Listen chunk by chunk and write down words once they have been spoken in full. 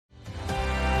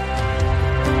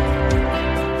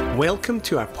Welcome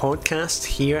to our podcast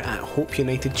here at Hope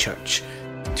United Church.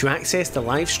 To access the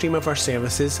live stream of our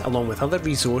services along with other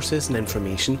resources and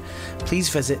information, please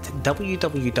visit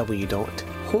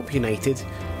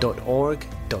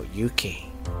www.hopeunited.org.uk.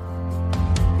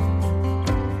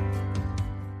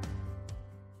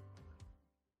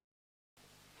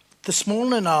 This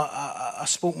morning I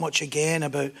spoke much again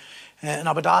about, and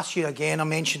I would ask you again, I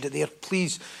mentioned it there,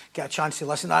 please get a chance to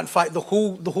listen to that. In fact, the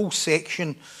whole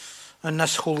section and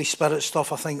this Holy Spirit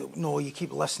stuff, I think, no, you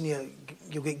keep listening,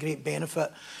 you'll get great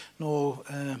benefit. No,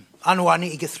 I know I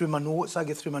need to get through my notes. I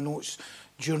get through my notes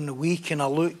during the week, and I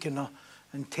look and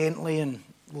intently and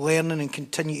learning and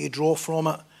continue to draw from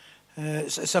it.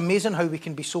 It's amazing how we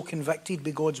can be so convicted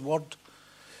by God's Word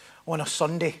on a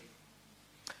Sunday,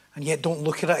 and yet don't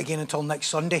look at it again until next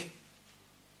Sunday.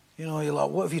 You know, you're like,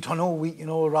 what have you done all week? You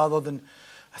know, rather than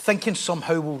thinking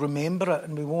somehow we'll remember it,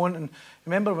 and we won't. And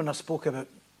remember when I spoke about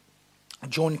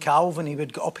John Calvin, he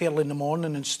would get up early in the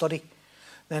morning and study.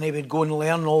 Then he would go and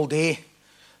learn all day.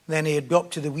 Then he'd be up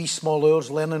to the wee small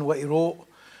hours learning what he wrote.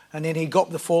 And then he'd go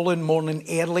up the following morning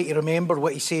early to remember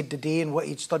what he said the day and what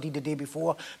he'd studied the day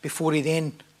before he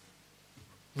then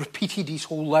repeated his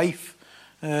whole life.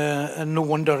 And no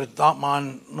wonder that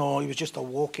man, no, he was just a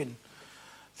walking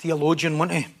theologian,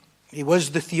 wasn't he? He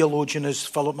was the theologian, as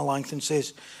Philip Melanchthon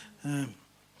says.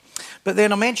 But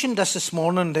then I mentioned this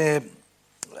morning,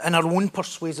 in our own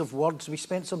persuasive words. We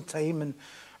spent some time in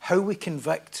how we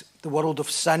convict the world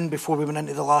of sin before we went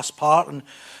into the last part, and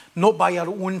not by our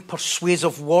own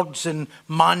persuasive words and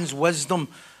man's wisdom.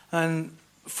 And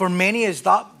for many,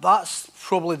 that's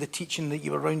probably the teaching that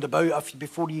you were round about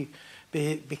before you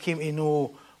became to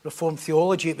know Reformed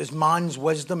theology. It was man's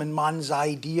wisdom and man's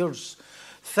ideas.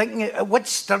 Thinking it would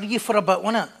stir you for a bit,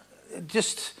 wouldn't it?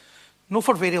 Just not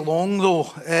for very long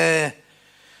though.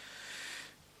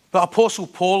 But Apostle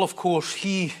Paul, of course,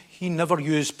 he never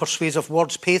used persuasive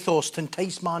words, pathos, to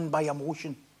entice man by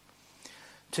emotion.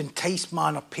 To entice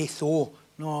man, or patho.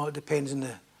 No, it depends on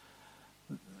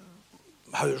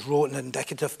how it's wrote in the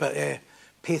indicative, but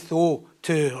patho or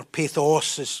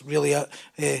pathos is really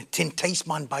to entice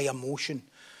man by emotion.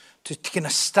 To kind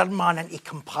of stir man into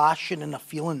compassion and a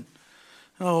feeling.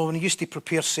 Oh, when he used to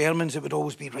prepare sermons, it would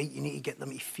always be, right, you need to get them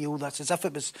to feel this, as if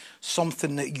it was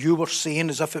something that you were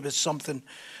saying, as if it was something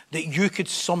that you could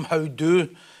somehow do.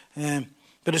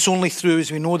 But it's only through,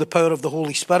 as we know, the power of the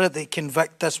Holy Spirit that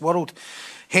convict this world.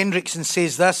 Hendrickson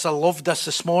says this, I loved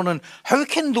this morning. How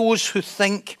can those who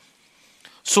think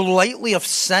so lightly of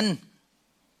sin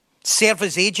serve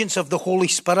as agents of the Holy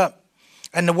Spirit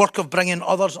in the work of bringing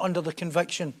others under the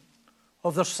conviction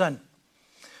of their sin?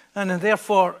 And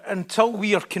therefore, until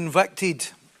we are convicted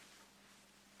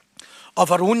of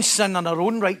our own sin and our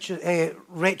own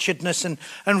wretchedness and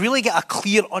really get a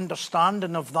clear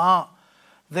understanding of that,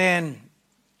 then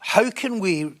how can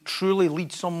we truly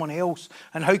lead someone else,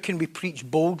 and how can we preach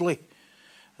boldly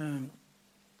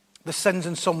the sins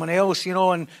in someone else? You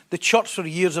know, and the church for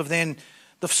years they've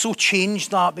so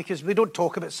changed that, because we don't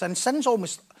talk about sin. Sin's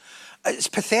almost, it's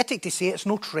pathetic to say it's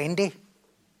no trendy.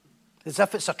 As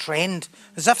if it's a trend,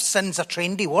 as if sin's a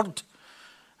trendy word.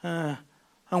 And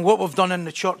what we've done in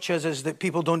the church is that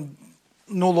people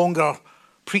no longer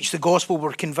preach the gospel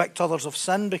or convict others of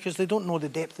sin, because they don't know the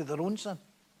depth of their own sin.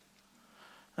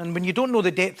 And when you don't know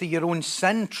the depth of your own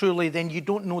sin truly, then you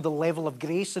don't know the level of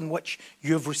grace in which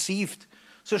you have received.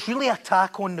 So it's really an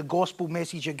attack on the gospel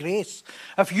message of grace.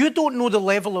 If you don't know the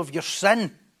level of your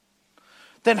sin,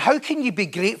 then how can you be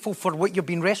grateful for what you've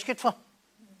been rescued for?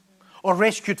 Or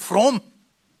rescued from.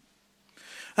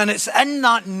 And it's in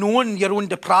that knowing your own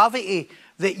depravity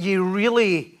that you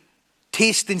really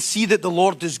taste and see that the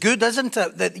Lord is good, isn't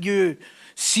it? That you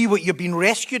see what you've been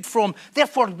rescued from.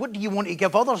 Therefore, what do you want to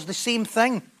give others? The same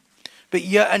thing. But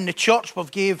yet in the church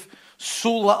we've gave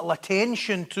so little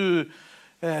attention to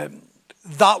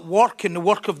that work and the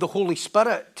work of the Holy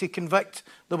Spirit to convict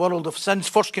the world of sins.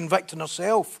 First convicting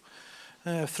ourselves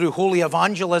through holy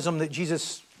evangelism that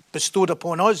Jesus bestowed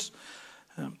upon us.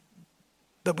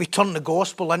 That we turn the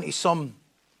gospel into some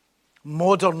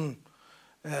modern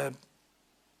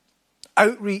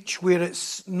outreach where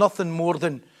it's nothing more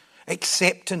than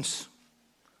acceptance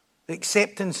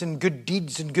in good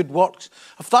deeds and good works.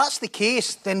 If that's the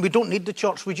case, then we don't need the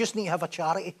church. We just need to have a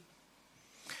charity.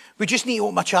 We just need to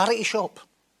open a charity shop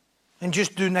and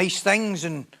just do nice things.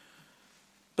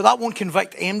 But that won't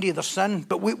convict anybody of their sin.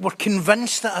 But we're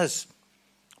convinced it is.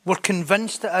 We're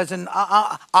convinced it is, and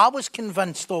I was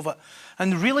convinced of it.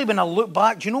 And really, when I look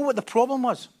back, do you know what the problem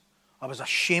was? I was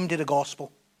ashamed of the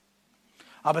gospel.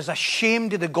 I was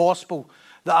ashamed of the gospel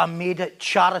that I made it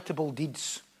charitable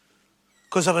deeds.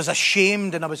 because I was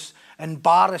ashamed and I was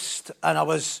embarrassed and I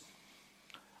was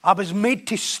made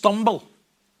to stumble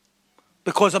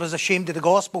because I was ashamed of the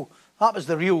gospel. That was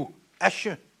the real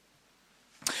issue.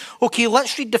 Okay,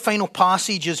 let's read the final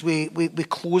passage as we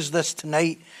close this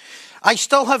tonight. I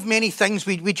still have many things.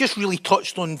 We just really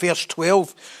touched on verse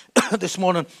 12 this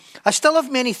morning. I still have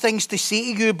many things to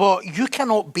say to you, but you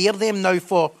cannot bear them now.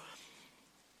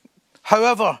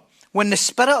 However, when the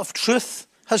Spirit of truth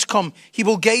has come, he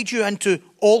will guide you into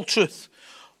all truth.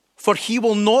 For he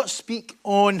will not speak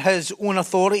on his own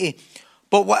authority,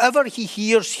 but whatever he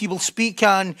hears, he will speak,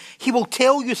 and he will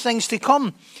tell you things to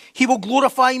come. He will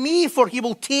glorify me, for he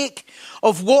will take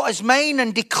of what is mine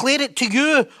and declare it to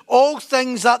you. All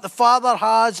things that the Father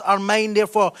has are mine.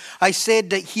 Therefore, I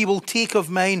said that he will take of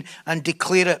mine and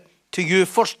declare it to you.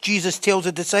 First, Jesus tells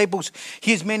the disciples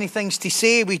he has many things to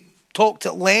say. We talked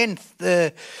at length,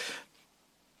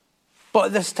 but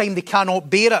at this time they cannot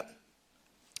bear it.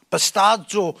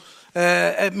 Bastardo,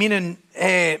 meaning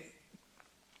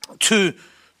to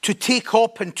take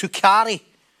up and to carry.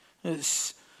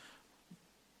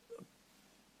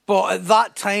 But at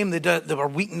that time they were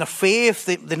weak in their faith.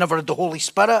 They never had the Holy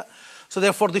Spirit, so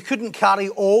therefore they couldn't carry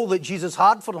all that Jesus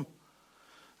had for them.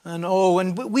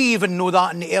 And we even know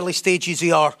that in the early stages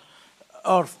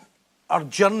of our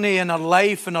journey and our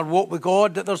life and our walk with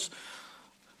God, that there's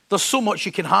so much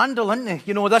you can handle, isn't there?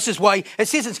 You know, this is why it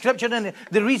says in Scripture, isn't it?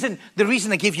 The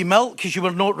reason I gave you milk, because you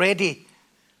were not ready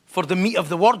for the meat of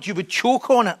the word. You would choke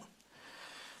on it.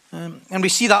 And we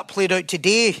see that played out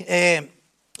today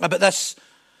about this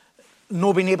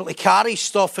not being able to carry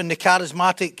stuff in the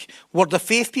charismatic word of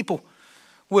faith people,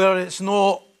 where it's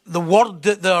not the word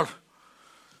that they're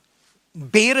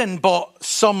bearing, but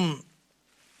some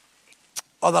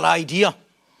other idea.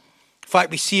 In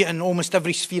fact, we see it in almost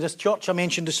every sphere of church I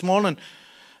mentioned this morning.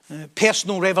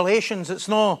 Personal revelations. It's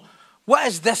not, what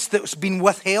is this that's been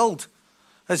withheld?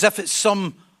 As if it's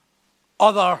some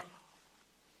other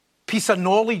piece of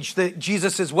knowledge that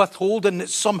Jesus is withholding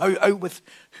that's somehow out with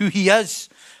who he is.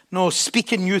 No,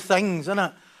 speaking new things, isn't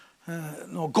it?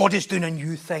 No, God is doing a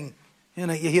new thing. You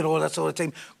know, you hear all this all the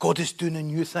time. God is doing a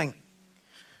new thing.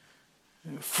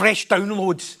 Fresh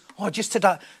downloads. Oh, I just did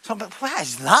a... What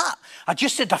is that? I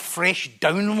just did a fresh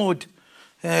download.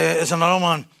 Is another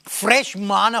one. Fresh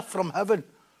manna from heaven.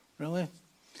 Really?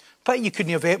 But you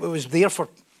couldn't have it. It was there for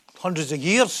hundreds of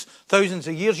years, thousands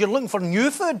of years. You're looking for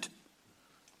new food.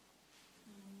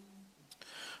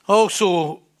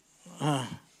 Also,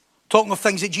 talking of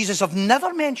things that Jesus have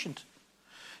never mentioned.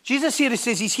 Jesus here, he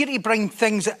says he's here to bring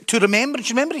things to remembrance.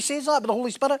 Remember he says that with the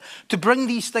Holy Spirit? To bring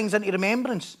these things into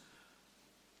remembrance.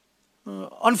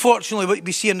 Unfortunately, what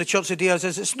we see in the church today is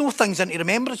it's no things into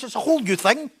remembrance. It's a whole new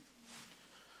thing.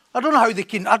 I don't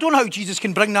know how Jesus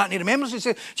can bring that into remembrance. He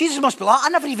says, Jesus must be like, I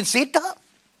never even said that.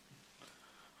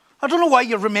 I don't know why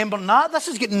you're remembering that. This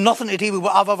has got nothing to do with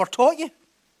what I've ever taught you.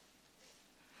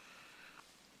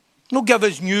 Don't give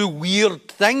us new weird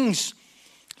things.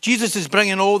 Jesus is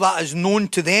bringing all that is known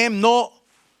to them, not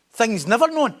things never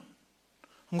known.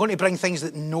 I'm going to bring things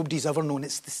that nobody's ever known.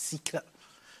 It's the secret.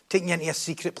 Taking you into a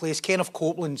secret place. Kenneth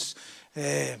Copeland's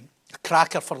a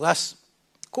cracker for this.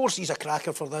 Of course he's a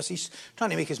cracker for this. He's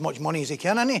trying to make as much money as he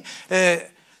can, isn't he?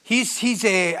 His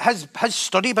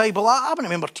study Bible, I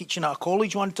remember teaching at a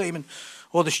college one time, and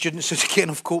all the students said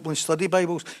Kenneth Copeland study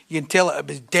Bibles. You can tell it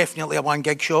was definitely a one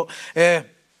gig shot.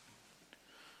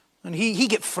 And he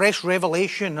get fresh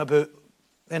revelation about,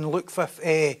 in Luke 5,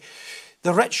 the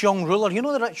rich young ruler. You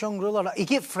know the rich young ruler? He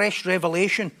get fresh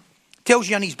revelation. Tells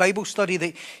you in his Bible study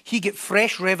that he get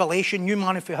fresh revelation, new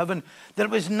manna from heaven. That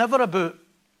it was never about,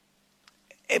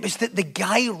 it was that the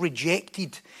guy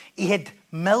rejected. He had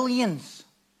millions,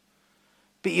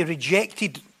 but he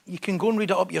rejected. You can go and read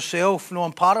it up yourself. No,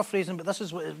 I'm paraphrasing, but this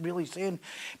is what it's really saying.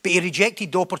 But he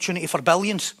rejected the opportunity for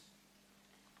billions.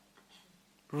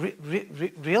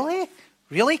 Really?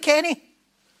 Really, Kenny?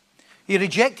 He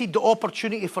rejected the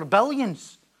opportunity for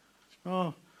billions.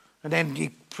 Oh. And then he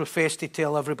professed to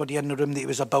tell everybody in the room that he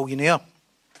was a billionaire.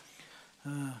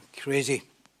 Crazy.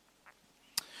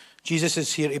 Jesus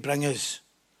is here to bring us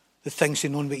the things to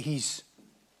know what he's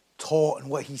taught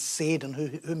and what he's said and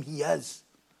whom he is.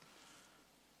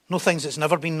 No things that's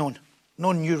never been known.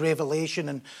 No new revelation.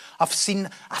 And I've seen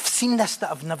this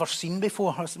that I've never seen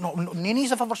before. None of you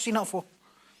have ever seen it before.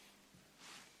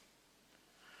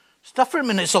 It's different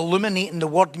when it's illuminating the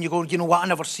word and you go, you know what, I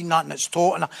never seen that and it's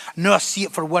taught and now I see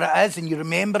it for what it is and you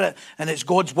remember it and it's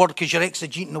God's word because you're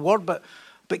exegeting the word. But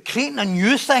creating a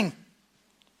new thing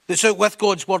that's out with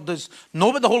God's word is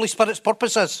not what the Holy Spirit's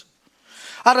purpose is.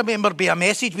 I remember being a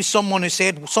message with someone who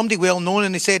said, somebody well known,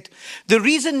 and they said, the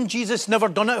reason Jesus never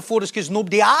done it before is because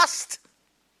nobody asked.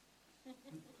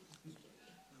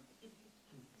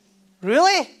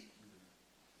 Really?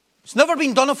 It's never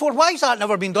been done before. Why is that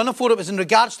never been done before? It was in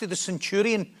regards to the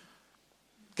centurion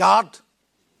guard.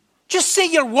 Just say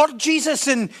your word, Jesus,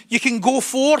 and you can go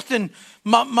forth, and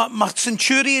my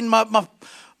centurion,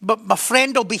 my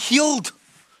friend will be healed.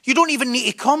 You don't even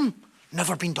need to come.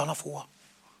 Never been done before.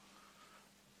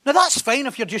 Now that's fine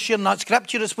if you're just sharing that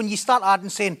scripture. It's when you start adding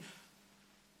saying,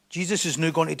 Jesus is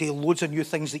now going to do loads of new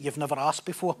things that you've never asked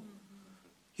before.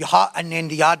 And then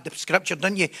you add the scripture,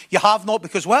 didn't you? You have not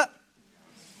because what?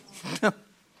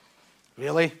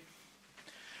 Really?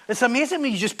 It's amazing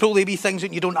when you just pull the wee things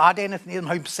and you don't add anything and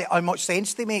how much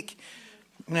sense they make.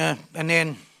 And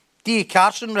then D.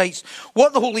 Carson writes,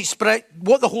 what the Holy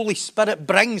Spirit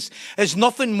brings is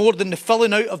nothing more than the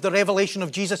filling out of the revelation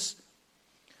of Jesus.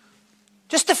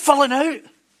 Just the filling out.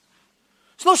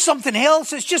 It's not something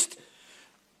else. It's just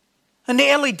in the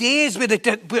early days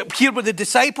here with the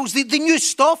disciples, they knew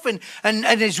stuff, and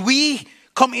as we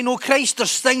come to know Christ,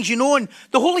 there's things you know, and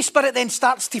the Holy Spirit then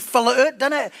starts to fill it out,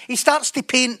 doesn't it? He starts to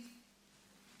paint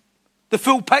the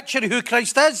full picture of who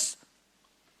Christ is.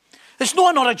 It's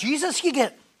not another Jesus you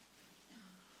get.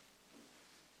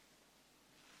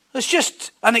 It's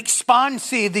just an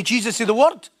expanse of the Jesus of the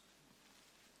Word.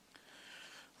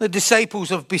 The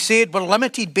disciples of Besaid were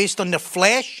limited based on their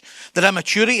flesh, their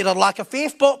immaturity, their lack of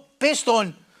faith, but based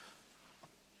on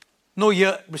no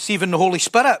yet receiving the Holy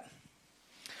Spirit.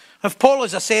 If Paul,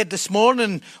 as I said this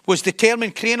morning, was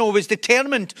determined, Crano was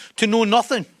determined to know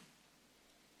nothing.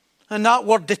 And that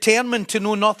word determined to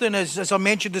know nothing, as I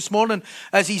mentioned this morning,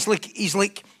 as he's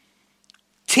like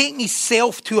taking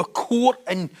himself to a court.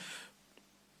 And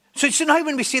so now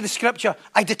when we say the scripture,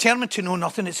 I determined to know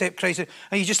nothing except Christ,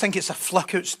 and you just think it's a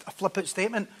flip-out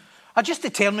statement. I just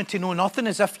determined to know nothing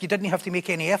as if you didn't have to make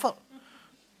any effort.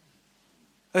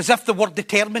 As if the word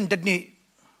determined didn't.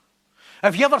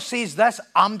 If you ever says this,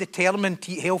 I'm determined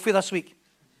to eat healthy this week.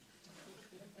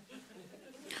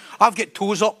 I've got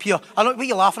toes up here. I know what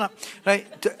you're laughing at. Right?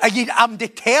 I'm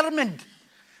determined.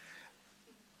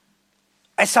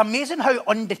 It's amazing how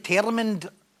undetermined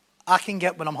I can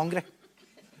get when I'm hungry.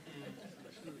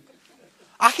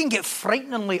 I can get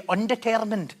frighteningly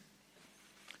undetermined.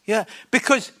 Yeah,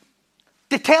 because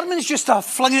determined is just a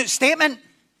flung out statement.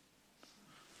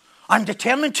 I'm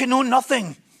determined to know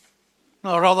nothing.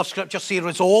 Or other scriptures say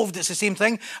resolved, it's the same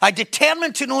thing. I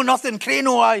determined to know nothing,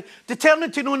 Crano, I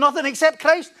determined to know nothing except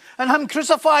Christ and Him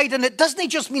crucified. And it doesn't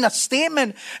just mean a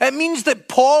statement. It means that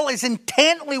Paul is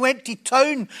intently went to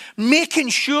town, making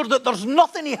sure that there's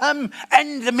nothing of him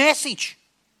in the message.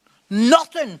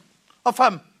 Nothing of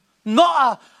him.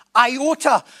 Not a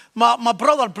iota. My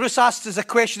brother Bruce asked us a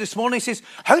question this morning. He says,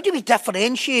 how do we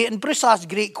differentiate? And Bruce asked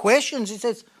great questions. He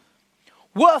says,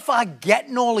 what if I get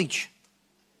knowledge?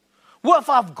 What if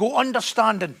I've got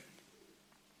understanding?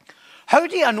 How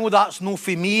do I know that's no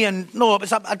for me? And no,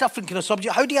 it's a different kind of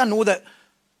subject. How do I know that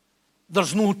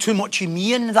there's no too much of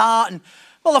me in that? And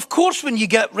well, of course, when you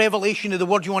get revelation of the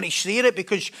word, you want to share it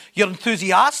because you're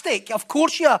enthusiastic. Of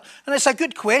course you are. And it's a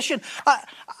good question.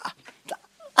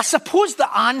 I suppose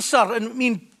the answer, and I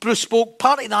mean, Bruce spoke,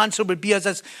 part of the answer would be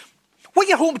as what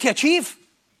you're hoping to achieve.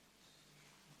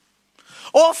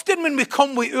 Often when we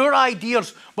come with our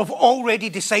ideas, we've already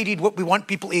decided what we want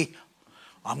people to.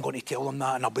 I'm going to tell them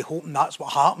that and I'll be hoping that's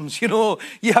what happens. You know,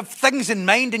 you have things in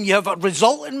mind and you have a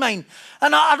result in mind.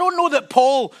 And I don't know that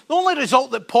Paul, the only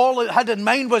result that Paul had in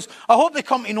mind was, I hope they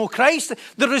come to know Christ.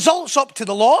 The result's up to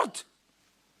the Lord.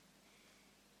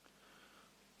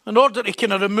 In order to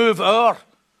kind of remove our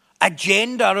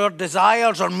agenda, our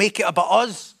desires, or make it about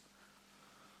us,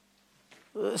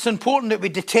 it's important that we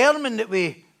determine that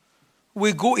we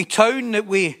go to town, that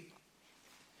we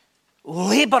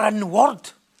labour in the Word.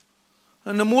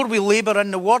 And the more we labour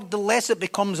in the Word, the less it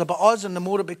becomes about us and the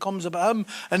more it becomes about Him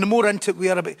and the more into it we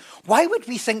are about. Why would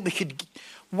we think we could...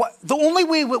 the only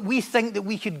way that we think that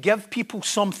we could give people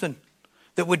something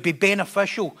that would be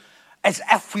beneficial is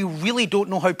if we really don't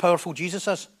know how powerful Jesus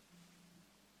is.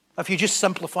 If you just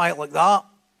simplify it like that.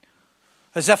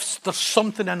 As if there's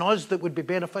something in us that would be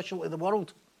beneficial to the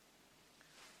world.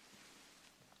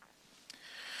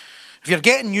 If you're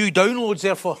getting new downloads,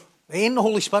 therefore, it ain't the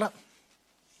Holy Spirit.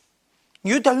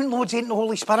 New downloads ain't the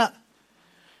Holy Spirit.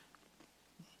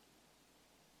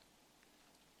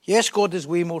 Yes, God is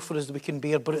way more for us than we can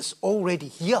bear, but it's already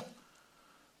here.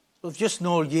 We've just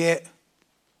not yet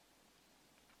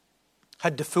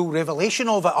had the full revelation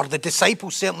of it, or the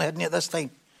disciples certainly hadn't at this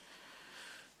time.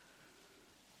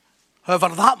 However,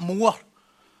 that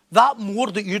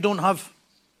more that you don't have,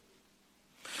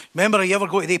 Remember, you ever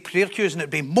go to the prayer queues and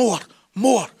it'd be more,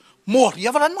 more, more. You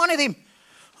ever in one of them?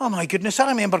 Oh my goodness, I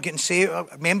remember getting saved. I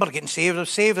was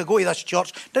saved. I go to this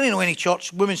church. Didn't know any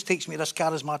church. Women's takes me to this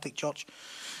charismatic church.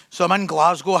 So I'm in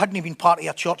Glasgow. I hadn't even been part of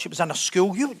a church. It was in a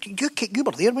school. You were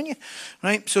there, weren't you?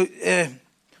 Right. So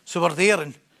we're there,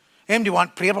 and MD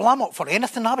want prayer. Well, I'm up for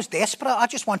anything. I was desperate. I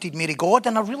just wanted Mary God,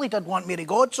 and I really did want Mary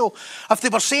God. So if they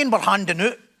were saying we're handing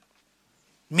out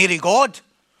Mary God,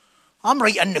 I'm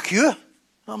right in the queue.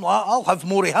 I'm like, I'll have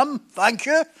more of him, thank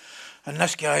you. And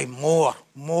this guy, more.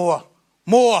 And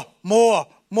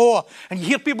you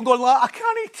hear people going like, I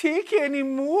can't take any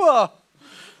more.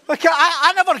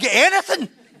 I never get anything.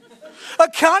 I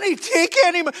can't take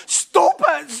any more. Stop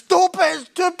it, it's too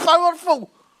powerful.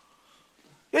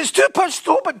 It's too powerful,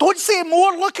 stop it. Don't say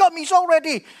more, look at him, he's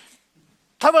already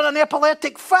having an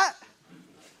epileptic fit.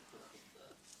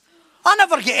 I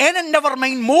never get anything, never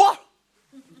mind more.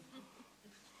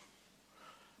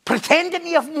 Pretending to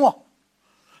have more.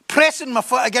 Pressing my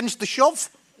foot against the shove.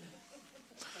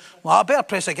 Well, I better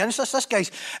press against this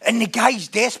guy's. And the guy's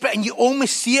desperate, and you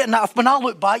almost see it. And when I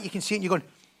look back, you can see it, and you're going,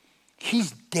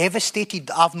 he's devastated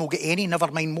that I've not got any,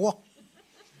 never mind more.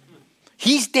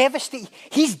 He's devastated.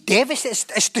 He's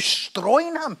devastated. It's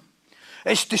destroying him.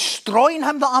 It's destroying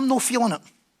him that I'm not feeling it.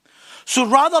 So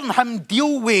rather than him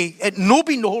deal with it not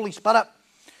being the Holy Spirit,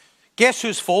 guess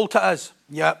whose fault it is?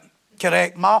 Yeah,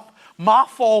 correct. My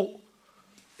fault.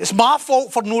 It's my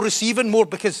fault for not receiving more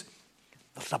because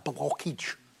there's a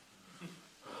blockage.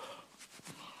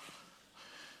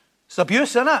 It's abuse,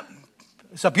 isn't it?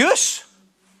 It's abuse.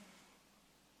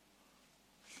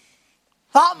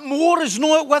 That more is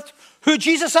not with who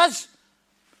Jesus is.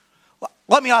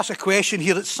 Let me ask a question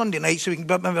here. It's Sunday night, so we can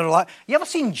maybe relax. You ever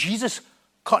seen Jesus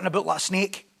cutting about like a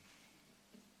snake?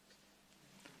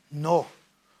 No.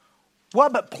 What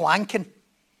about planking?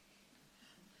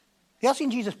 You ever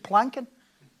seen Jesus planking?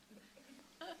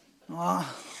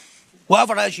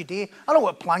 Whatever it is you do. I don't know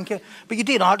what planking, but you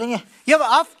do that, don't you?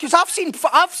 Because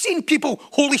I've seen people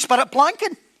Holy Spirit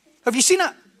planking. Have you seen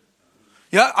it?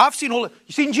 Yeah, I've seen you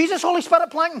seen Jesus Holy Spirit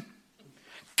planking?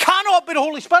 Cannot be the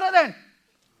Holy Spirit then.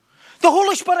 The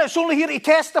Holy Spirit is only here to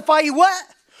testify what?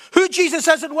 Who Jesus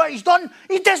is and what he's done.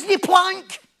 He doesn't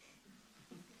plank.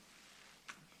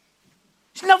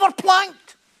 He's never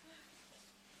planked.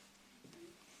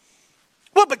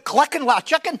 What about clicking like a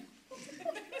chicken?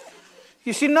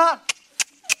 You seen that?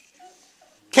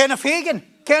 Kenneth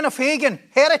Hagin,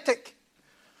 heretic.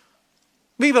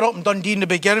 We were up in Dundee in the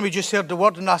beginning, we just heard the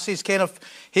word, and I says Kenneth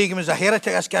Hagin was a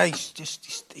heretic. This guy, I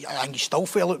think he still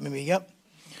fell out with me, yep.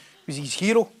 He was his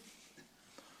hero.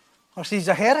 I says he's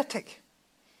a heretic.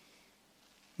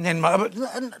 And then with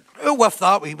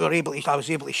that, I was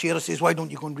able to share. I says, why don't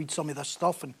you go and read some of this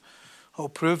stuff, and I'll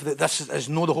prove that this is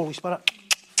not the Holy Spirit.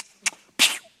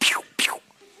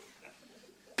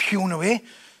 Pewn away.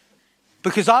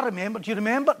 Because I remember, do you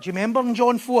remember in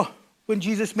John 4 when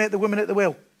Jesus met the woman at the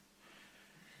well?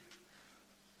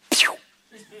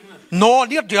 No,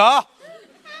 near there.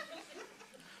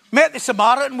 Met the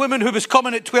Samaritan woman who was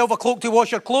coming at 12 o'clock to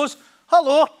wash her clothes.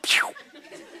 Hello.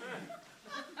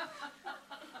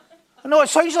 I know it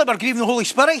sounds like we're grieving the Holy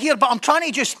Spirit here, but I'm trying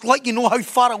to just let you know how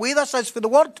far away this is for the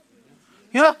word.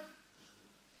 Yeah?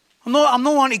 I'm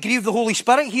not wanting to grieve the Holy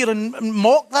Spirit here and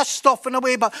mock this stuff in a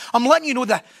way, but I'm letting you know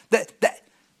the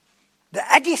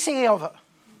idiocy of it.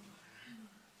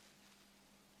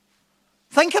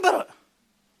 Think about it.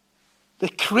 The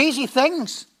crazy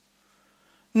things.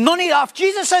 None of that. If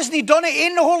Jesus hasn't done it,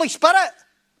 ain't the Holy Spirit.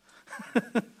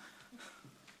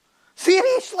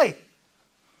 Seriously.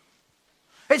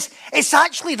 It's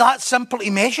actually that simple to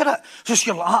measure it. So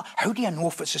you're like, how do you know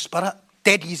if it's the Spirit?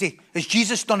 Dead easy. Has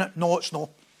Jesus done it? No, it's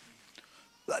not.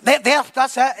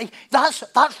 That's it.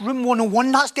 That's room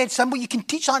 101. That's dead simple. You can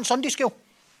teach that in Sunday school.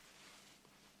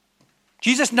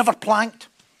 Jesus never planked.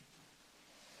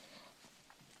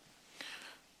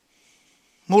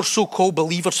 More so-called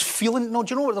believers feeling. No,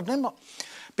 do you know what they're doing?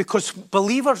 Because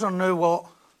believers are now what?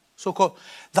 So-called.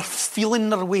 They're feeling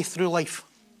their way through life.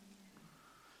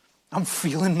 I'm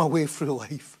feeling my way through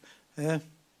life. Yeah.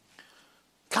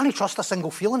 Can't trust a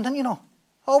single feeling, didn't you know?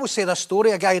 I always say this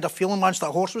story. A guy had a feeling once that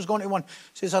a horse was going to win. He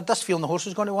says, I had this feeling the horse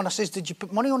was going to win. I says, did you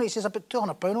put money on it? He says, I put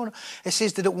 £200 on it. He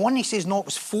says, did it win? He says, no, it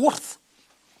was fourth.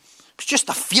 It was just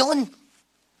a feeling.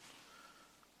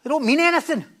 They don't mean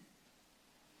anything.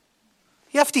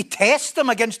 You have to test them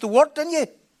against the word, don't you?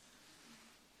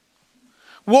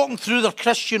 Walking through their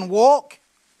Christian walk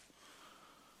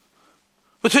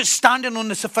without standing on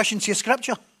the sufficiency of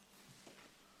Scripture.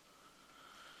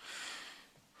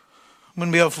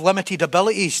 when we have limited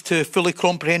abilities to fully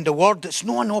comprehend the word, it's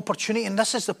not an opportunity. And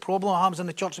this is the problem that happens in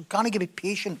the church. We can't be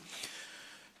patient.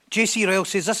 J.C. Ryle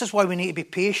says this is why we need to be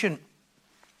patient.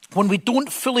 When we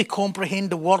don't fully comprehend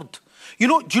the word.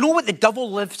 Do you know what the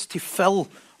devil lives to fill?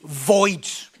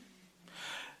 Voids.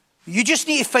 You just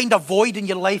need to find a void in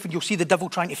your life and you'll see the devil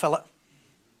trying to fill it.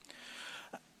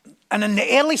 And in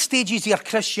the early stages of your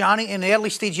Christianity, in the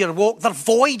early stage of your walk, there are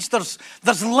voids,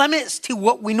 there's limits to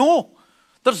what we know.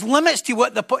 There's limits to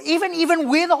what even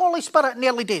with the Holy Spirit in the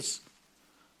early days.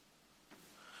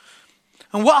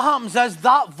 And what happens is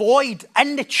that void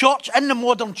in the church, in the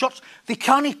modern church, they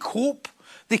can't cope.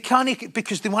 They can't,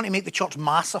 because they want to make the church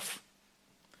massive.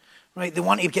 Right? They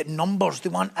want to get numbers. They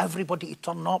want everybody to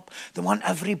turn up. They want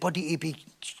everybody to be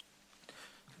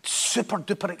super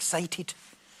duper excited.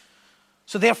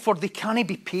 So therefore, they can't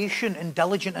be patient and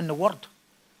diligent in the word,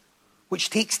 which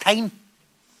takes time.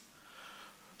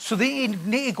 So they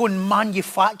need to go and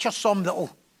manufacture some that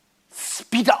will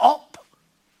speed it up.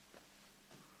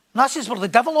 And that's just where the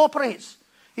devil operates.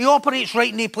 He operates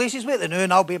right in the places where they know,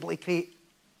 and I'll be able to create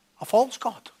a false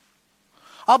god.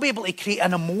 I'll be able to create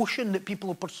an emotion that people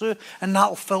will pursue, and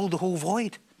that'll fill the whole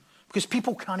void. Because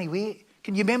people can't wait.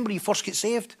 Can you remember when you first get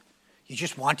saved? You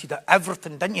just wanted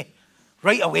everything, didn't you?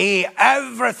 Right away,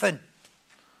 everything.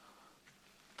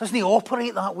 Doesn't he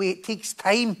operate that way? It takes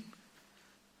time.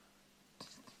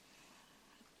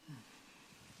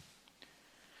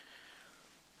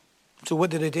 So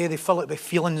what do? They fill it with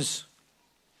feelings.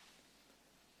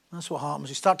 That's what happens.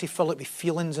 You start to fill it with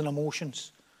feelings and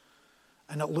emotions.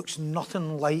 And it looks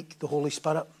nothing like the Holy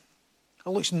Spirit. It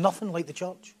looks nothing like the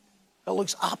church. It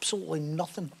looks absolutely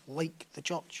nothing like the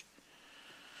church.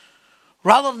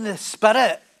 Rather than the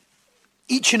Spirit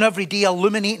each and every day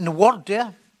illuminating the word,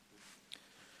 yeah?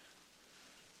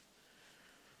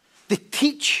 They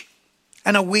teach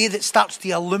in a way that starts to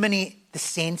illuminate the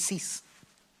senses.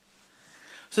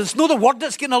 So it's not the word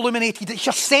that's getting illuminated, it's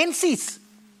your senses.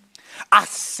 A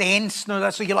sense. Now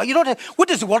that's what you're like, what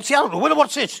does the word say? I don't know what the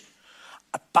word says.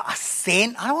 But a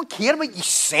sense, I don't care what you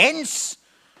sense.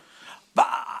 But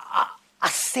a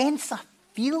sense, a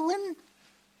feeling.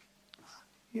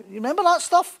 You remember that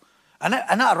stuff? And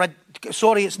I read,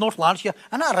 sorry, it's North Lanarkshire,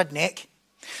 and I read neck.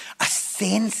 A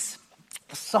sense,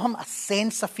 a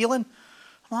sense, a feeling.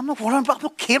 I'm not worried, but I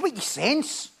don't care what you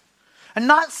sense. And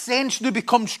that sense now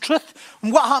becomes truth.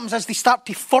 And what happens is they start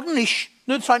to furnish,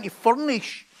 now trying to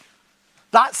furnish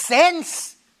that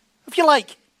sense, if you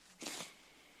like.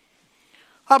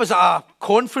 I was at a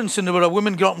conference and there were a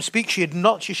woman got up and speak. She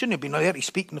shouldn't have been there to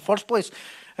speak in the first place.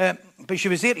 But she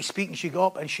was there to speak and she got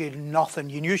up and she had nothing.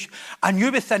 I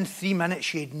knew within 3 minutes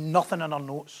she had nothing in her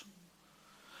notes.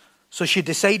 So she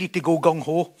decided to go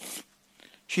gung-ho.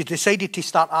 She decided to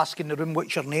start asking the room,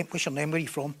 what's your name? What's your name? Where are you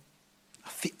from?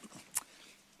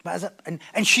 What is it?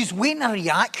 And she's waiting a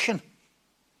reaction.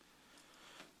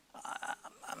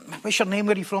 What's your name?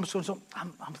 Where are you from? So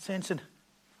I'm sensing,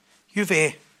 you've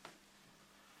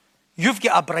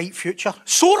got a bright future.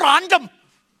 So random.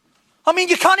 I mean,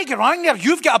 you can't get wrong there.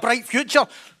 You've got a bright future.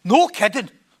 No kidding.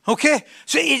 Okay?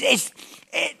 So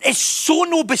it's so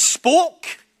no bespoke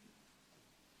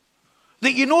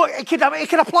that it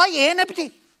could apply to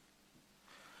anybody.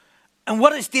 And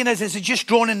what it's doing is it's just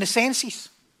drawn in the senses.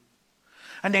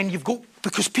 And then you've got,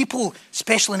 because people,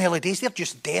 especially in the early days, they're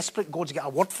just desperate. God's got a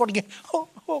word for you.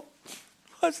 Oh,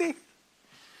 what's he?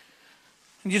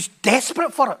 And you're just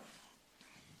desperate for it.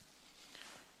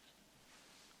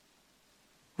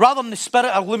 Rather than the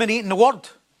Spirit illuminating the word,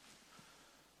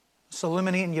 it's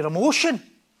illuminating your emotion.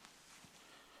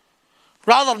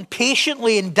 Rather than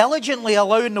patiently and diligently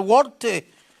allowing the word to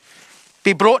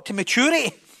be brought to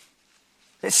maturity,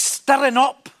 it's stirring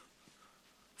up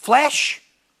flesh.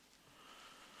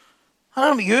 I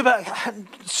don't know about you,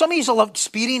 but some of you will have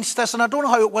experienced this, and I don't know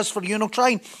how it was for you, and I'll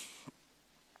try and...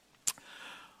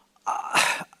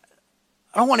 I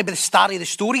don't want to be the star of the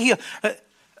story here.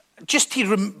 Just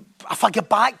to, if I go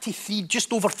back to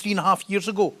just over 3.5 years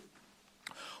ago,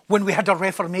 when we had a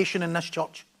Reformation in this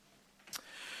church,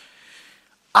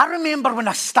 I remember when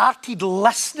I started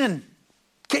listening.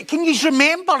 Can you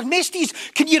remember,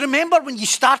 Mesties, can you remember when you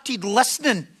started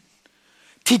listening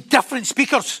to different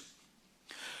speakers?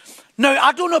 Now,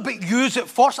 I don't know about you at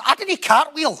first. I didn't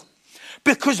cartwheel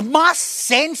because my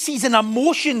senses and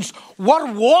emotions were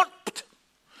warped.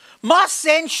 My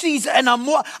senses and I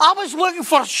was looking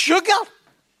for sugar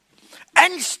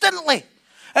instantly.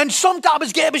 And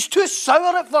sometimes it was too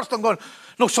sour at first. I'm going,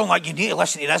 no, something like, you need to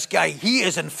listen to this guy. He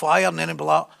is on fire. And then I'd be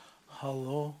like,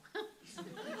 hello?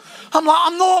 I'm like,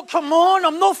 I'm not, come on.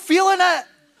 I'm not feeling it.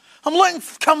 I'm looking,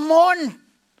 come on.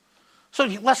 So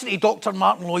you listen to Dr.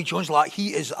 Martin Lloyd-Jones, like,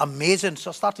 he is amazing.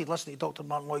 So I started listening to Dr.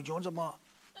 Martin Lloyd-Jones. I'm like,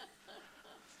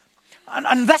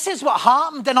 and this is what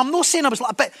happened. And I'm not saying I was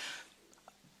like, but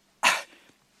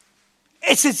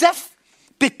it's as if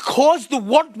because the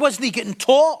word wasn't getting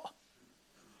taught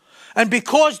and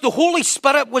because the Holy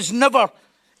Spirit was never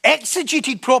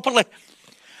exegeted properly,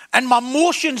 and my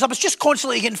emotions, I was just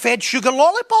constantly getting fed sugar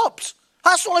lollipops.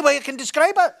 That's the only way I can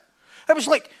describe it. It was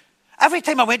like every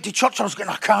time I went to church, I was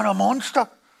getting a can of Monster.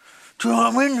 Do you know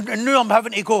what I mean? And now I'm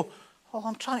having to go, oh,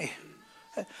 I'm trying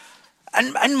to.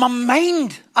 And my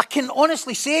mind, I can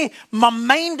honestly say, my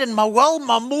mind and my will,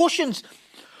 my emotions,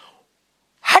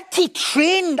 I had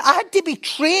to be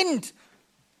trained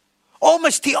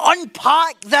almost to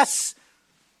unpack this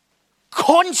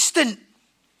constant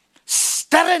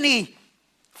tyranny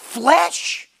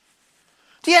flesh.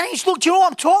 Do you know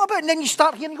what I'm talking about? And then you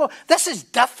start hearing, you go, this is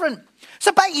different. It's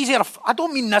a bit easier. I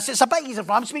don't mean this. It's a bit easier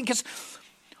for I'm speaking because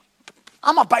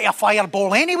I'm a bit of a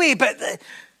fireball anyway. But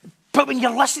when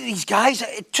you're listening to these guys,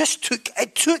 it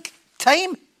took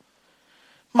time.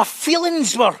 My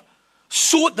feelings were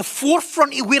so at the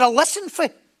forefront of where I listened for.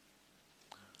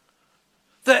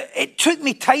 That it took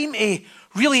me time to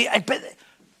really. But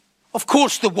of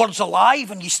course, the word's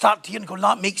alive, and you start to hear and go,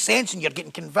 that makes sense, and you're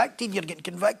getting convicted.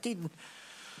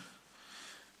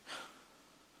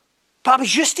 But I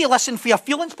was used to listen from a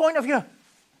feelings point of view.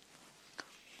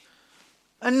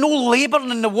 And no labouring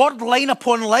in the word, line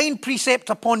upon line, precept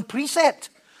upon precept.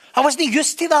 I wasn't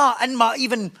used to that in my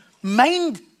even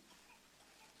mind.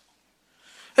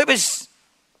 It was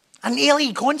an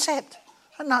alien concept.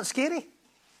 Isn't that scary?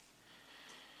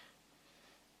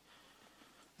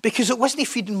 Because it wasn't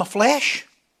feeding my flesh.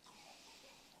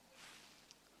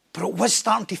 But it was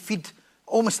starting to feed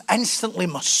almost instantly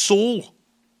my soul.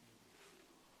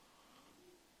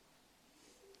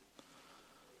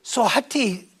 So I had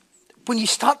to, when you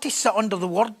start to sit under the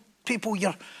word, people,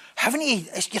 you're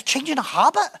changing a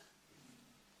habit.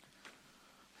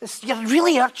 You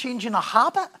really are changing a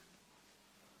habit.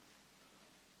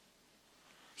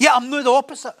 Yeah, I'm now the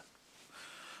opposite.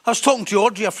 I was talking to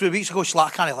Audrey a few weeks ago. She's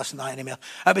like, I can't listen to that anymore.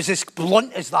 It was as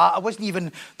blunt as that.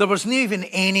 There wasn't even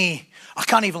any, I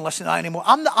can't even listen to that anymore.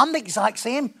 I'm the exact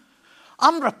same.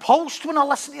 I'm repulsed when I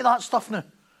listen to that stuff now.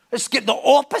 It's got the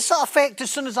opposite effect as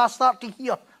soon as I start to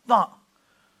hear that.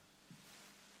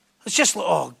 It's just like,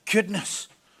 oh, goodness.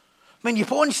 When you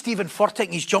put on Stephen Furtick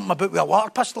and he's jumping about with a water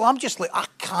pistol, I'm just like, I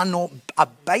cannot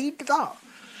abide that.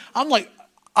 I'm like,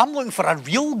 I'm looking for a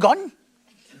real gun.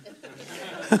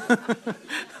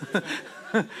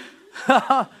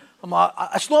 I'm like,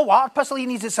 it's not a water pistol he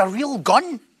needs, it's a real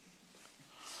gun.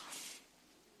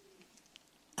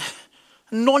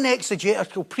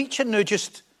 Non-exegetical preaching now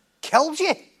just kills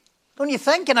you. Don't you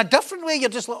think? In a different way, you're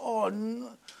just like, oh,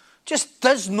 no. Just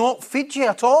does not feed you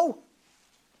at all.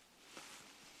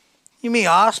 You may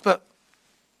ask, but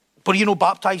you know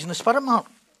baptised in the Spirit, Mark?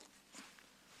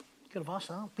 You could have asked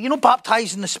that. But you know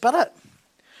baptised in the Spirit?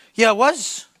 Yeah, I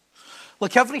was.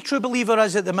 Like every true believer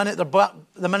is at the minute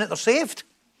they're saved.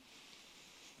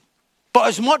 But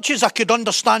as much as I could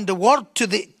understand the word to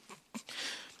the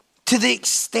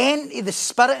extent of the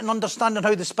Spirit and understanding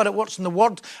how the Spirit works in the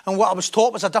word and what I was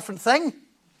taught was a different thing.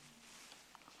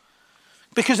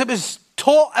 Because it was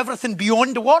taught everything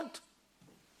beyond the word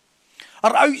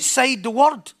or outside the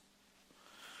word.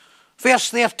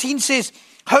 Verse 13 says,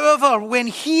 however, when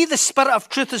he, the Spirit of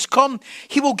truth, is come,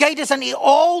 he will guide us into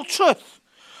all truth.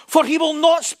 For he will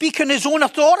not speak on his own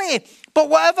authority, but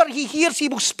whatever he hears, he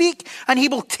will speak, and he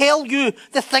will tell you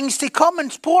the things to come. And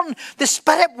it's important, the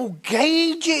Spirit will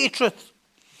guide you to truth.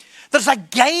 There's a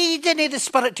guiding of the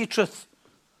Spirit to truth.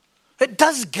 It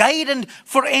does guide, and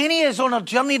for any of us on our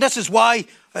journey, this is why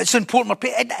it's important.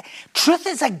 Truth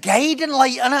is a guiding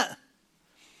light, isn't it?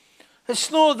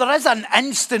 There is an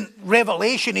instant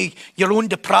revelation of your own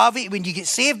depravity when you get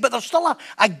saved, but there's still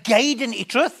a guiding to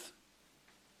truth.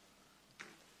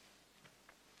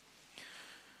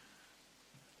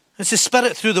 It's the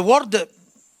Spirit through the Word that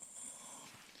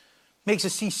makes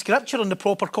us see Scripture in the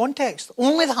proper context.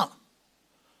 Only that.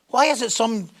 Why is it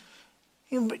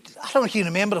I don't know if you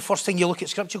remember the first thing you look at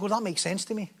Scripture, you go, that makes sense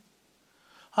to me.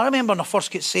 I remember when I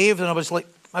first got saved, and I was like,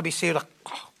 maybe saved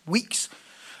weeks,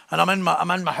 and I'm in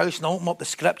my house, and I open up the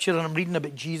Scripture, and I'm reading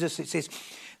about Jesus. It says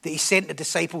that he sent the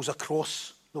disciples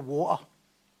across the water,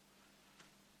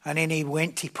 and then he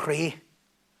went to pray.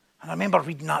 And I remember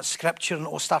reading that Scripture, and it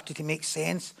all started to make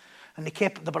sense. And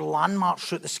there were landmarks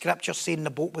throughout the Scripture saying the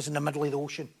boat was in the middle of the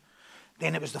ocean.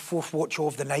 Then it was the fourth watch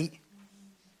of the night.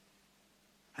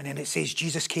 And then it says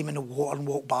Jesus came in the water and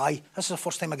walked by. This is the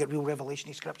first time I get real revelation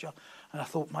in Scripture. And I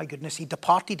thought, my goodness, he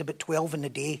departed about 12 in the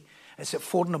day. It's at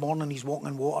 4 in the morning, he's walking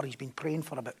in water. He's been praying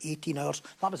for about 18 hours.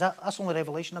 That was it. That's the only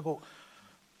revelation I got.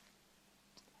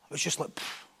 It was just like,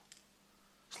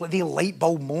 it's like the light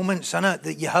bulb moments, innit,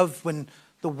 that you have when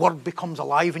the Word becomes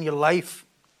alive in your life.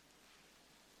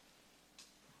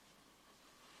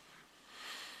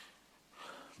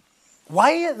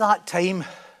 Why at that time,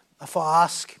 if I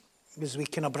ask, as we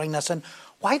kind of bring this in,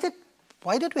 why did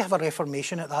we have a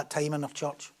Reformation at that time in our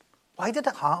church? Why did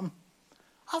it happen?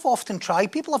 I've often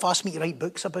tried. People have asked me to write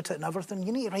books about it and everything.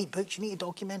 You need to write books. You need to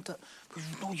document it.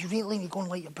 No, you really need to go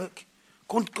and write a book.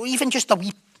 Go even just a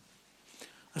wee.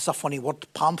 That's a funny word,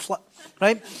 pamphlet,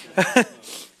 right?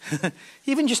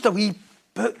 Even just a wee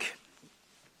book.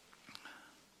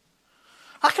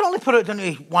 I can only put it down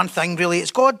to one thing, really.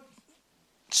 It's God's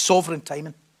sovereign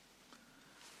timing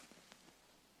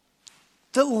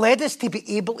that led us to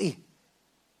be able to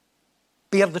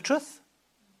bear the truth.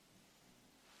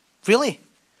 Really.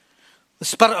 The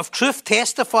Spirit of truth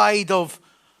testified of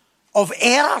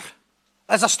error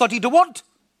as I studied the Word.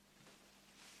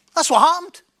 That's what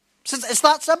happened. It's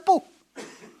that simple.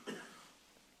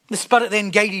 The Spirit then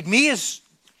guided me as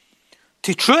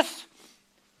to truth.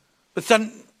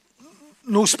 Within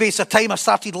no space of time, I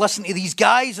started listening to these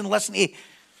guys and listening to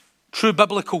true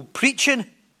biblical preaching.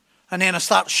 And then I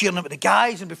start sharing it with the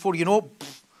guys. And before you know it,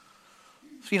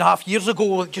 3.5 years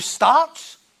ago, it just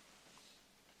starts.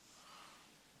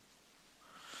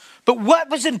 But what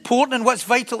was important and what's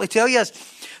vital to tell you is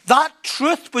that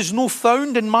truth was no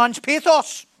found in man's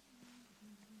pathos.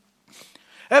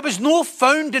 It was no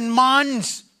found in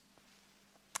man's.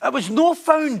 It was no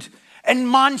found in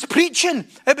man's preaching.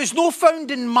 It was no found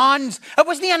in man's. It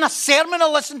wasn't in a sermon I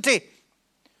listened to.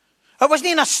 It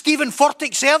wasn't in a Stephen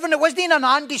Furtick sermon. It wasn't in an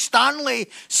Andy Stanley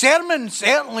sermon.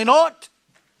 Certainly not.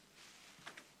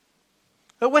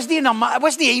 It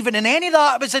wasn't even in any of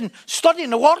that. It was in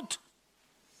studying the Word.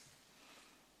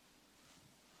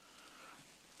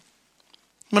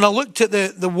 When I looked at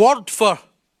the Word for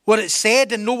what it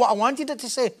said and know what I wanted it to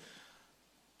say,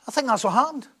 I think that's what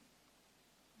happened.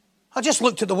 I just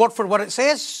looked at the Word for what it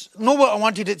says, know what I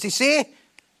wanted it to say.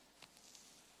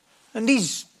 And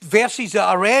these verses that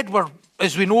I read were,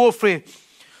 as we know, from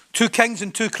 2 Kings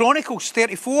and 2 Chronicles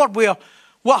 34, where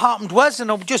what happened was, and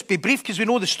I'll just be brief because we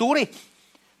know the story,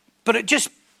 but it just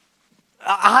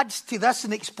adds to this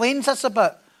and explains this a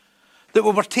bit, that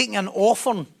we were taking an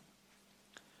offering.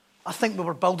 I think we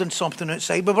were building something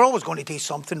outside. We were always going to do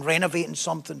something, renovating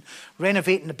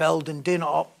the building, doing it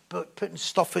up, putting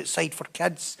stuff outside for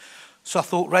kids. So I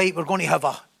thought, right, we're going to have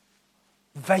a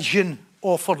vision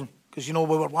offering. Because, you know,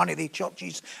 we were one of the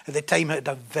churches at the time that had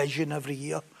a vision every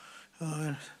year.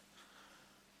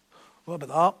 What about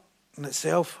that in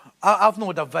itself? I've not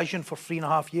had a vision for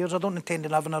 3.5 years. I don't intend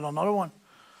on having another one.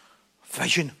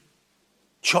 Vision.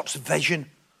 Church vision.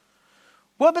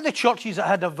 What about the churches that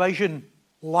had a vision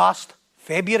last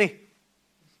February?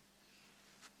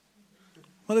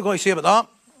 What are they going to say about that?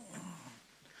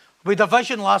 We had a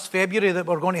vision last February that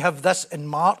we're going to have this in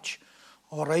March.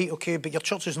 All right, okay, but your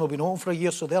church has not been open for a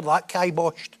year, so they're that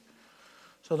kiboshed.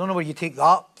 So I don't know where you take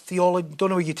that theology, don't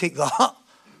know where you take that.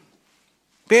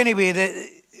 But anyway,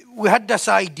 we had this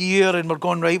idea and we're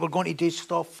going, right, we're going to do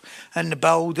stuff in the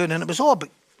building, and it was all about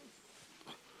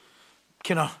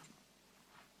kind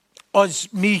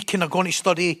of me kind of going to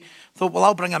study. Thought, well,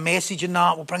 I'll bring a message in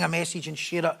that, we'll bring a message and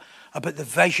share it about the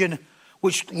vision,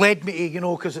 which led me to, you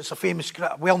know, because it's a famous,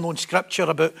 well-known scripture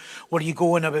about where you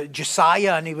go on about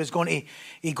Josiah, and he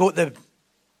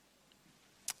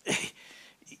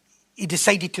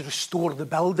decided to restore the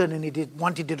building, and he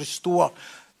wanted to restore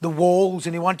the walls,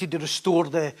 and he wanted to restore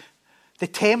the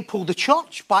temple, the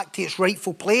church, back to its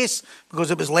rightful place,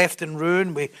 because it was left in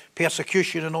ruin with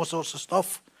persecution and all sorts of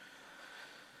stuff.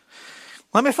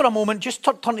 Let me for a moment just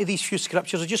turn to these few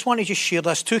scriptures. I just want to just share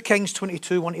this. 2 Kings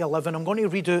 22, 1 to 11. I'm going to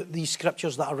read out these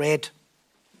scriptures that I read.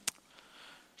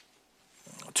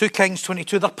 2 Kings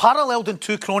 22. They're paralleled in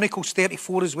 2 Chronicles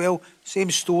 34 as well. Same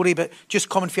story, but just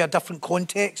coming from a different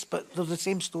context, but they're the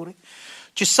same story.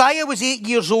 Josiah was 8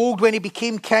 years old when he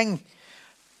became king.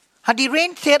 And he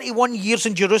reigned 31 years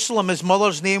in Jerusalem. His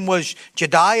mother's name was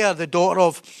Jediah, the daughter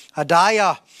of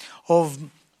Adiah of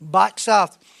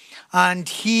Baksath. And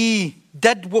he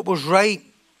did what was right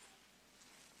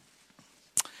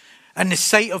in the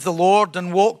sight of the Lord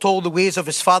and walked all the ways of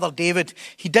his father David.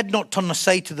 He did not turn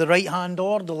aside to the right hand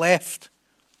or the left.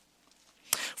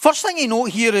 First thing you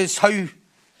note here is how,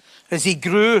 as he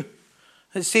grew,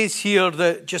 it says here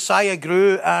that Josiah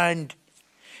grew and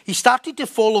he started to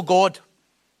follow God.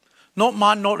 Not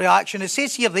man, not reaction. It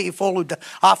says here that he followed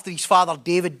after his father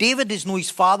David. David is not his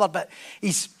father, but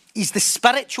he's the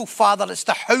spiritual father. It's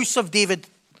the house of David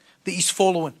that he's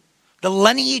following. The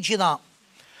lineage of that.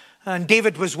 And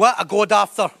David was what? A God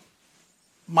after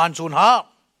man's own heart.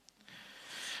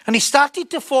 And he started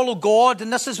to follow God,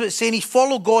 and this is what it's saying. He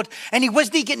followed God, and he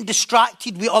wasn't getting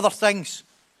distracted with other things.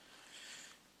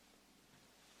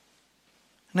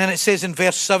 And then it says in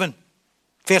verse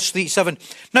 37,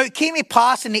 now it came to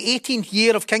pass in the 18th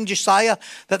year of King Josiah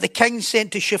that the king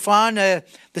sent to Shaphan, the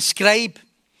scribe,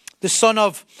 the son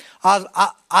of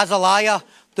Azaliah,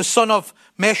 the son of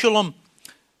Meshullam,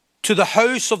 to the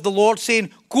house of the Lord,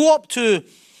 saying, go up to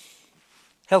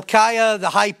Hilkiah the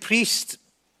high priest,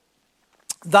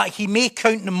 that he may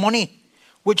count the money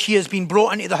which he has been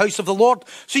brought into the house of the Lord.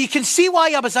 So you can see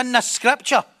why I was in this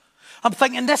scripture. I'm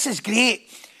thinking, this is great.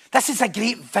 This is a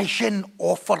great vision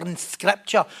offering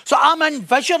scripture. So I'm in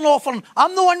vision offering.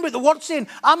 I'm the one with the word saying,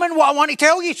 I'm in what I want to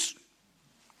tell you.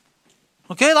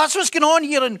 Okay, that's what's going on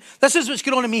here. And this is what's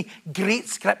going on in me. Great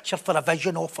scripture for a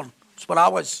vision offering. That's where I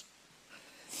was.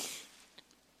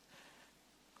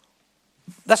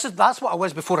 That's what I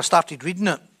was before I started reading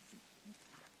it.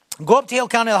 Go up to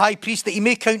Elkanah the high priest, that he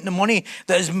may count the money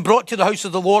that has been brought to the house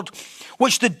of the Lord,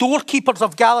 which the doorkeepers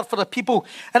have gathered for the people,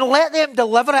 and let them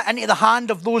deliver it into the hand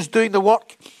of those doing the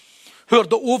work, who are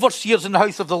the overseers in the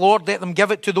house of the Lord. Let them give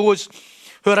it to those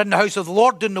who are in the house of the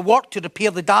Lord, doing the work to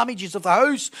repair the damages of the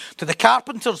house, to the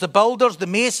carpenters, the builders, the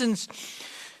masons.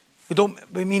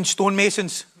 We mean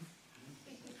stonemasons.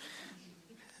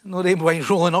 No, they were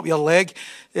rolling up your leg,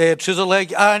 trouser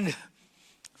leg, and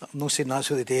I'm not saying that's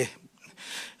what they do.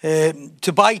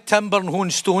 To buy timber and hewn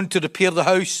stone to repair the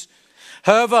house.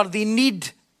 However, they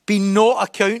need be not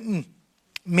accounting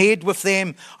made with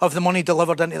them of the money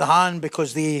delivered into the hand,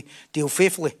 because they deal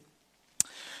faithfully.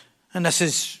 And this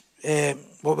is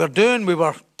what we're doing. We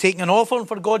were taking an offering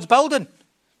for God's building.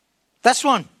 This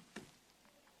one.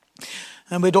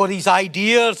 And we had all these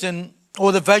ideas and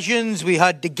all the visions. We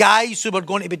had the guys who were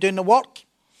going to be doing the work.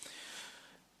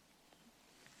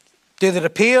 Do the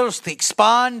repairs, to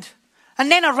expand. And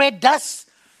then I read this,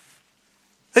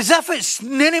 as if it's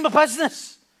none of my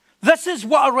business. This is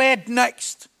what I read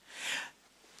next.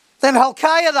 Then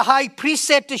Hilkiah the high priest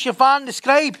said to Shaphan the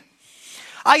scribe,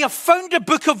 I have found a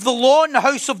book of the law in the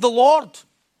house of the Lord.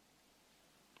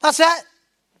 That's it.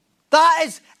 That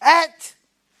is it.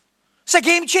 It's a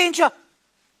game changer.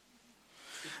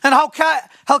 And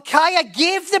Hilkiah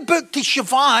gave the book to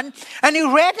Shaphan, and he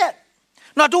read it.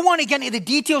 Now, I don't want to get into the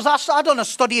details. I done a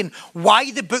study in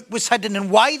why the book was hidden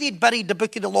and why they'd buried the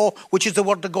book of the law, which is the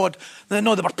word of God. There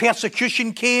were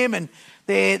persecution came, and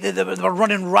they were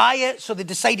running riots, so they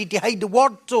decided to hide the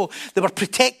word. So they were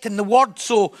protecting the word.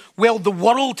 So, well, the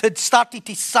world had started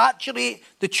to saturate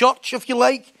the church, if you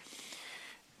like.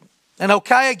 And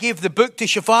Hilkiah gave the book to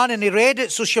Shaphan, and he read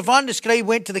it. So Shaphan the scribe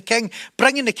went to the king,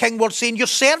 bringing the king word, saying, your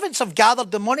servants have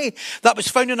gathered the money that was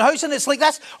found in the house. And it's like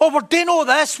this. Oh, we're doing all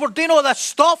this. We're doing all this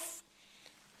stuff.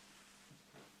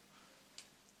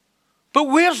 But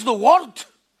where's the word?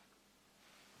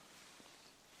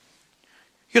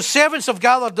 Your servants have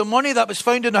gathered the money that was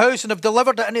found in the house and have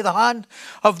delivered it into the hand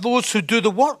of those who do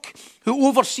the work, who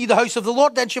oversee the house of the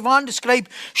Lord. Then Shaphan the scribe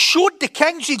showed the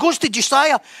king. So he goes to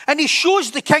Josiah and he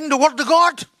shows the king the word of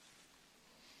God.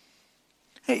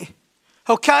 Hey,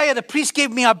 Hilkiah the priest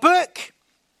gave me a book.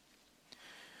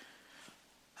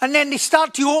 And then they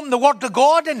start to open the word of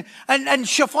God, and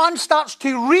Shaphan starts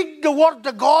to read the word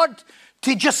of God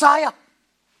to Josiah.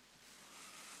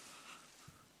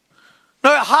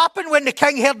 Now, it happened when the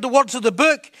king heard the words of the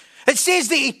book. It says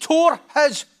that he tore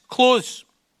his clothes.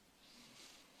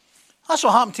 That's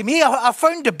what happened to me. I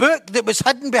found a book that was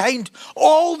hidden behind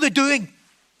all the doing.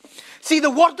 See, the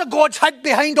word of God's hid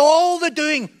behind all the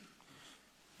doing.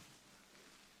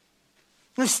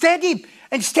 Instead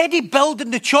of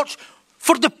building the church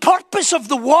for the purpose of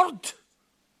the word,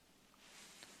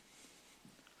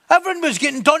 everything was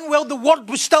getting done while the word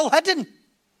was still hidden.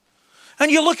 And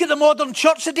you look at the modern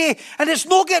church today, and it's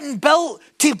not getting built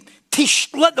to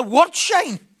let the word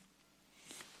shine.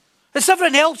 It's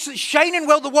everything else that's shining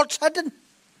while the word's hidden.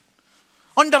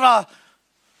 In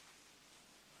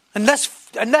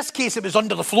this case, it was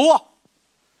under the floor.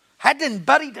 Hidden,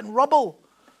 buried in rubble.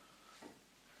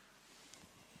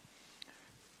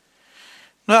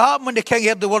 Now, it happened when the king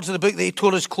heard the words of the book that he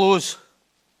tore his clothes.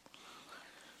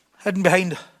 Hidden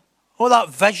behind all that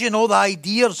vision, all the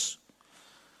ideas.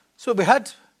 So we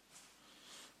had.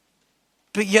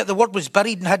 But yet the word was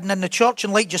buried and hidden in the church,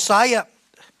 and like Josiah.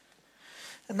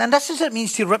 And then this is what it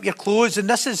means to rip your clothes. And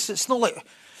it's not like,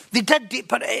 they did,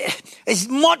 but it's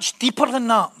much deeper than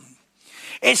that.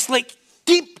 It's like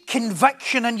deep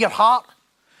conviction in your heart.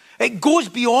 It goes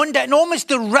beyond it, and almost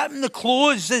the ripping the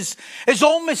clothes is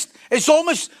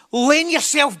almost laying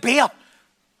yourself bare.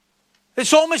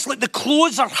 It's almost like the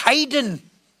clothes are hiding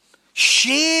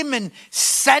shame and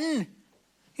sin.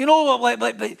 You know,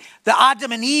 like the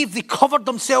Adam and Eve, they covered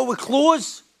themselves with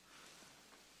clothes.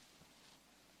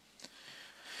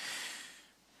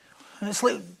 And it's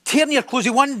like tearing your clothes.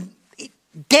 One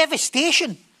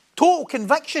devastation, total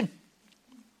conviction.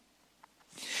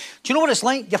 Do you know what it's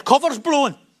like? Your cover's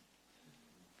blown.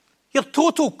 Your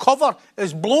total cover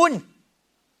is blown.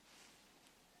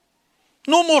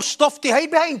 No more stuff to hide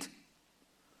behind.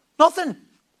 Nothing.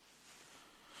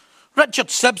 Richard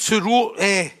Sibbes, who wrote,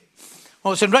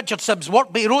 it's in Richard Sibbes' work,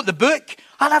 but he wrote the book.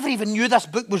 I never even knew this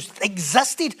book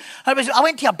existed. I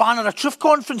went to a Banner of Truth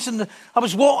conference, and I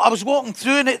was walking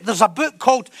through, and there's a book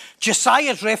called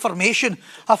Josiah's Reformation.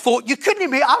 I thought, you couldn't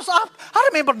make it. I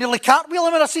remember nearly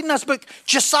cartwheeling when I seen this book,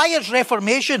 Josiah's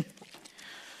Reformation.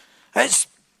 It's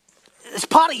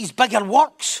part of his bigger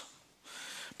works.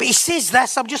 But he says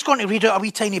this, I'm just going to read out a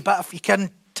wee tiny bit if you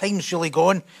can. Time's really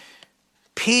gone.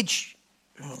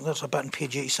 There's a bit on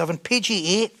page 87. Page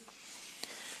 88.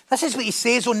 This is what he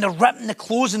says on the ripping the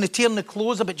clothes and the tearing the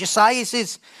clothes about Josiah. He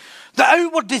says, the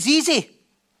outward is easy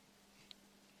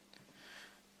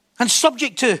and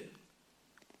subject to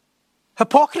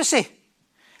hypocrisy.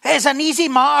 It is an easy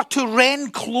matter to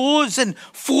rend clothes and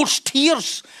force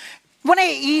tears. Isn't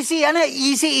it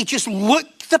easy to just look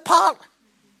the part?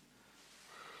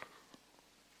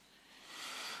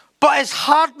 But it's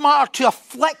hard matter to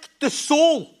afflict the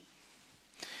soul.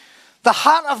 The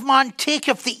heart of man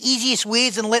taketh the easiest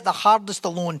ways and let the hardest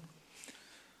alone.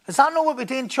 Is that not what we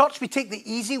do in church? We take the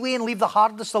easy way and leave the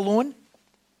hardest alone?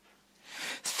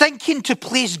 Thinking to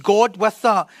please God with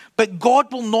that, but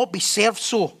God will not be served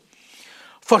so.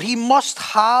 For he must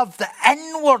have the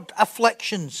inward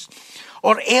afflictions,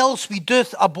 or else we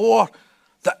doth abhor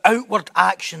the outward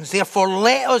actions. Therefore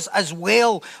let us as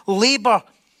well labour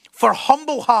for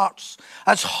humble hearts,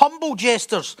 as humble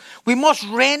jesters. We must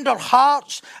rend our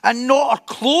hearts and not our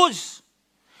clothes.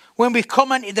 When we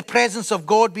come into the presence of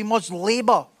God, we must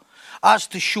labour as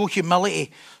to show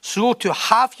humility. So to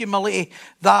have humility,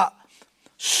 that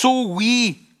so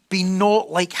we be not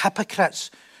like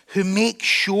hypocrites who make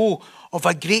show of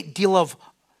a great deal of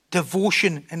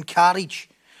devotion and courage,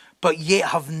 but yet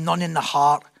have none in the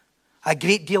heart. A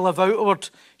great deal of outward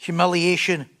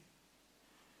humiliation,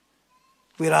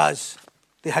 whereas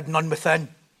they had none within.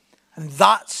 And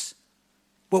that's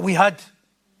what we had.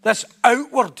 This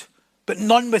outward, but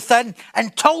none within,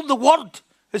 until the word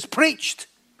is preached.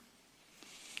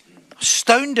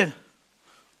 Astounding.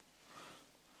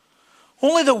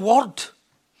 Only the word,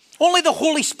 only the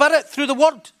Holy Spirit through the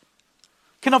word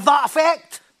can have that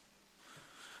effect.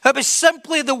 It was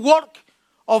simply the work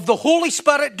of the Holy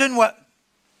Spirit doing what?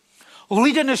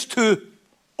 Leading us to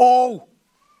all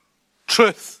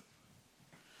truth.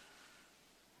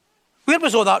 Where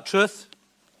was all that truth?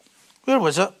 Where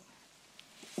was it?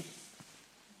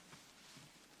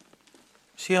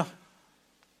 It's here.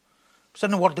 It's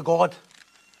in the Word of God.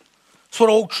 It's where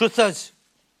all truth is.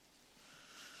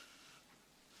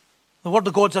 The Word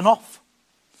of God's enough.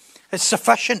 It's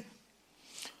sufficient.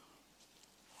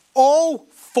 All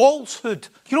falsehood.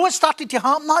 You know what started to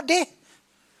happen that day?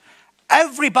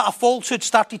 Every bit of falsehood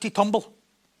started to tumble.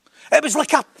 It was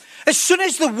like as soon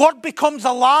as the word becomes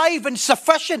alive and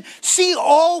sufficient, see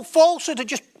all falsehood,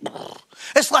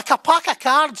 it's like a pack of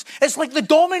cards. It's like the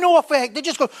domino effect. They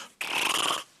just go,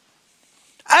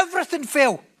 everything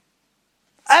fell.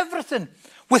 Everything.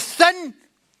 Within,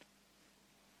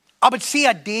 I would say,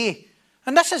 a day.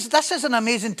 And this is an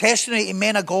amazing testimony to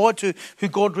men of God who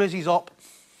God raises up.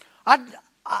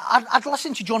 I'd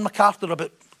listened to John MacArthur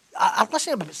I'd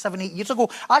listened to him about 7-8 years ago.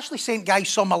 I actually sent guys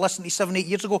some I listened to 7-8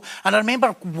 years ago, and I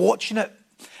remember watching it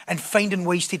and finding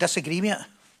ways to disagree with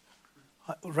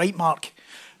it. Right, Mark?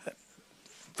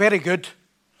 Very good.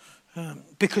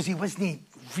 Because he wasn't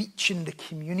reaching the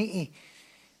community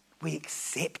with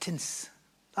acceptance.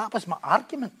 That was my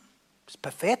argument. It was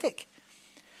pathetic.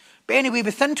 But anyway,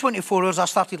 within 24 hours, I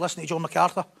started listening to John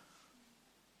MacArthur.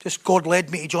 Just God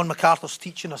led me to John MacArthur's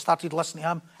teaching. I started listening to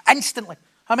him instantly.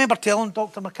 I remember telling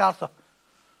Dr. MacArthur,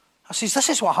 I says, this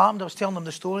is what happened. I was telling him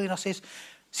the story, and I says,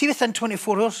 see, within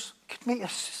 24 hours, mate,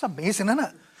 it's amazing, isn't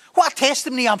it? What a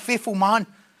testimony, I'm a faithful man.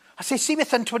 I says, see,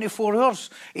 within 24 hours,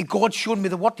 God showed me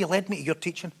the word. He led me to your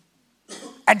teaching.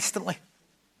 Instantly.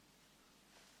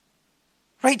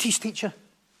 Right to his teaching.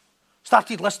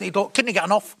 Started listening to Doc. Couldn't get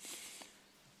enough.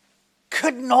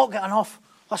 Could not get enough.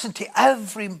 Listen to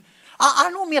every...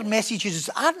 I know mere messages.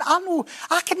 I know,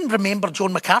 I can remember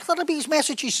John MacArthur about his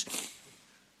messages.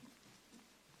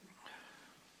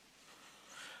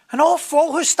 And all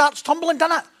house starts tumbling,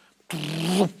 doesn't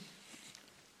it?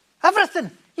 Everything.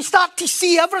 You start to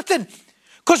see everything.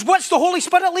 Because what's the Holy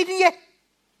Spirit leading you?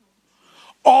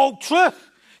 All truth.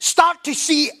 Start to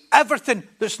see everything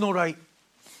that's not right.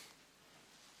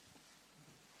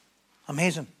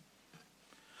 Amazing.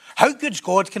 How good's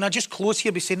God? Can I just close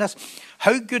here by saying this?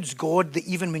 How good's God that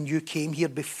even when you came here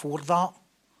before that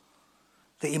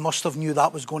he must have knew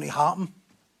that was going to happen?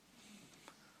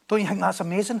 Don't you think that's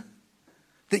amazing?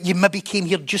 That you maybe came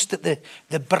here just at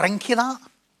the brink of that,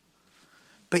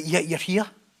 but yet you're here.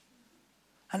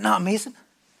 Isn't that amazing?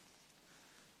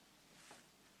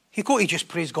 You've got to just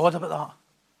praise God about that.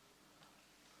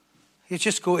 You've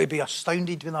just got to be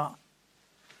astounded with that.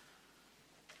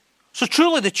 So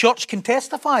truly the church can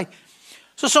testify.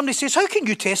 So somebody says, how can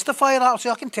you testify of that? I'll say,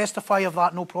 I can testify of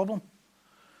that, no problem.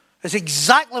 It's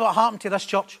exactly what happened to this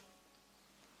church.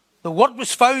 The Word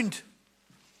was found.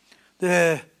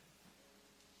 The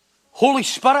Holy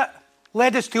Spirit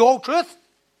led us to all truth.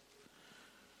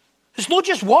 It's not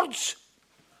just words.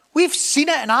 We've seen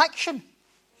it in action.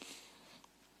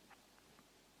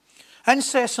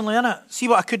 Incessantly, innit? See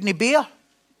what I couldn't bear?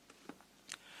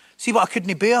 See what I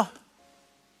couldn't bear?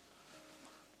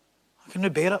 I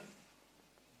couldn't bear it.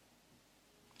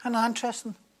 Isn't that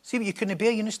interesting? See what you couldn't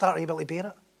bear, you now start able to bear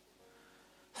it.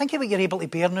 Think of what you're able to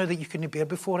bear now that you couldn't bear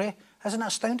before, eh? Isn't that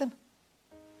astounding?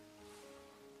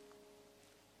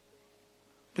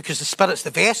 Because the Spirit's the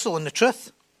vessel and the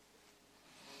truth.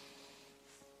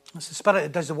 It's the Spirit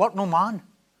that does the work, no man.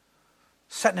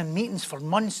 Sitting in meetings for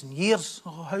months and years.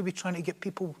 Oh, how are we trying to get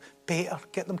people better,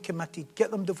 get them committed,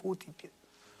 get them devoted?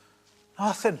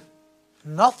 Nothing.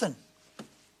 Nothing.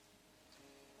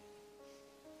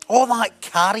 All that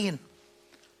carrying.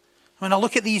 When I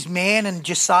look at these men and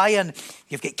Josiah, and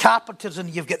you've got carpenters, and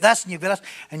you've got this, and you've got this,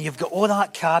 and you've got all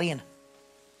that carrying.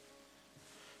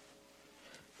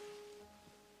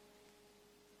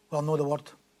 Well, know the Word.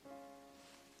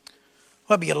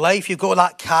 What about your life? You've got all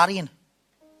that carrying.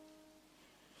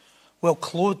 Well,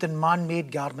 clothed in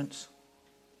man-made garments.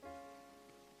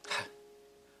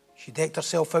 She decked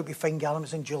herself out with fine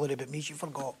garments and jewellery, but me she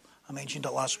forgot. I mentioned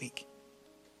it last week.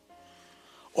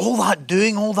 All that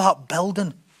doing, all that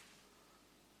building,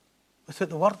 without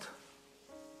the Word,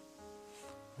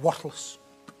 worthless.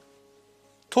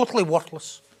 Totally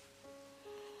worthless.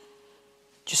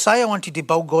 Josiah wanted to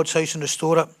build God's house and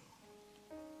restore it.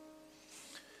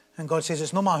 And God says,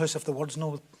 it's not my house if the Word's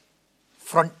no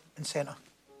front and centre.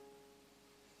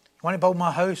 You want to build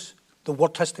my house? The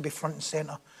Word has to be front and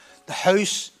centre. The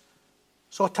house,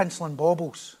 it's all tinsel and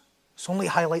baubles. It's only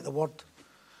to highlight the Word.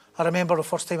 I remember the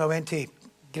first time I went to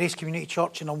Grace Community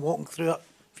Church and I'm walking through it.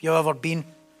 If you've ever been,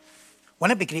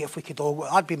 wouldn't it be great if we could all,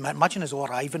 imagine us all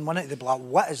arriving, wouldn't it? They'd be like,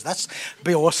 what is this? It'd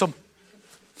be awesome.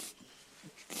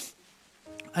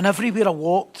 And everywhere I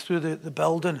walked through the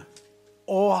building,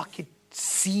 all I could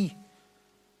see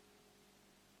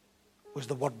was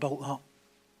the Word built that.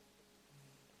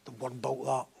 The Word built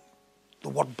that. The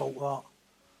Word built that.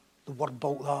 The Word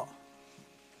built that.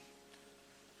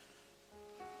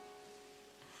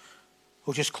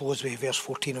 We'll just close with verse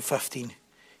 14 and 15.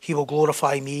 He will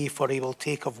glorify me, for he will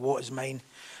take of what is mine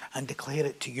and declare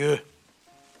it to you.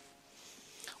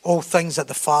 All things that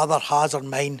the Father has are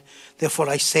mine. Therefore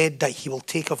I said that he will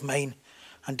take of mine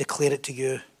and declare it to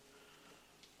you.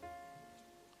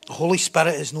 The Holy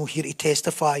Spirit is not here to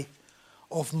testify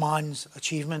of man's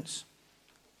achievements.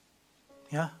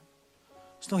 Yeah?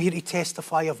 It's not here to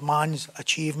testify of man's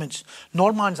achievements,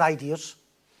 nor man's ideas,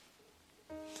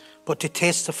 but to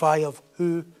testify of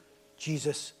who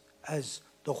Jesus is,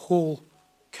 the whole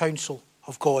counsel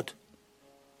of God.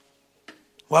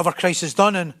 Whatever Christ has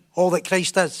done and all that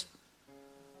Christ is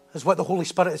what the Holy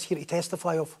Spirit is here to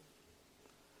testify of.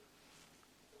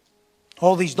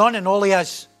 All he's done and all he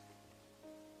is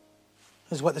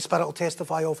what the Spirit will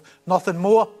testify of. Nothing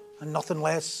more and nothing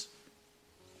less.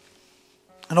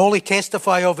 And all he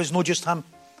testify of is not just him,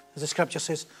 as the scripture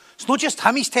says. It's not just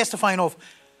him he's testifying of.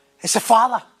 It's the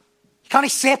Father. You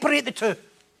can't separate the two.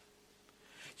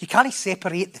 You can't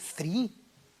separate the three.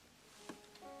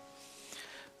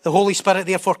 The Holy Spirit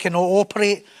therefore cannot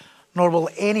operate, nor will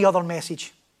any other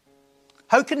message.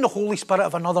 How can the Holy Spirit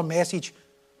have another message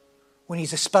when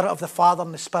he's the Spirit of the Father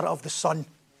and the Spirit of the Son?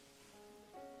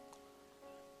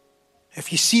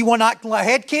 If you see one acting like a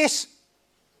head case,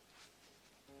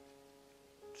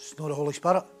 it's not the Holy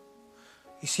Spirit.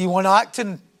 You see one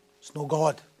acting, it's no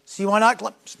God. See one act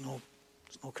like, it's no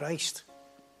Christ.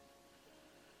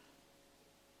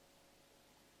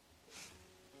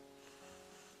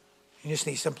 You just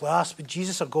need to simply ask, would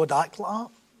Jesus or God act like that?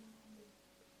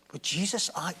 Would Jesus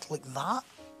act like that?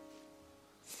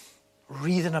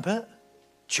 Wreathing about,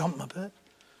 jumping about.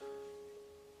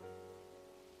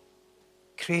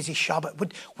 Crazy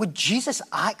Shabbat. Would Jesus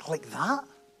act like that?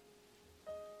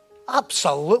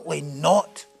 Absolutely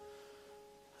not.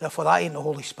 Therefore, that ain't the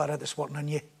Holy Spirit that's working in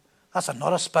you. That's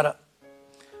another spirit.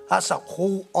 That's a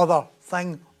whole other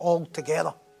thing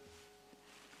altogether.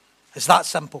 It's that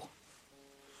simple.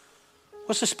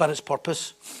 What's the Spirit's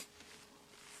purpose?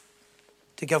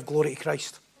 To give glory to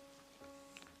Christ.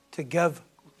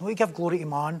 Not to give glory to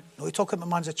man, not to talk about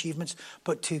man's achievements,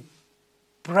 but to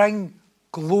bring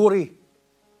glory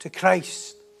to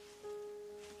Christ.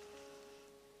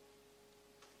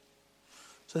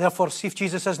 So therefore, see if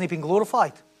Jesus isn't being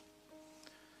glorified.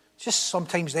 It's just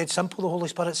sometimes dead simple, the Holy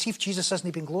Spirit. See if Jesus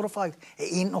isn't being glorified.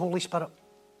 It ain't the Holy Spirit.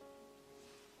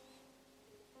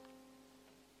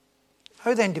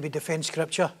 How then do we defend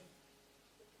Scripture?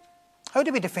 How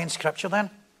do we defend Scripture then?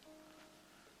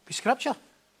 Be Scripture.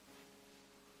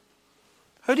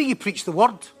 How do you preach the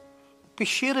Word? Be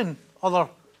sharing other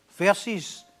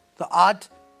verses that add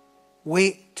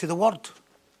weight to the Word.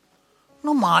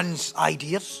 No man's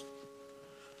ideas.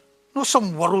 No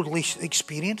some worldly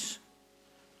experience.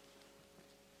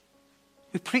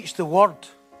 We preach the Word.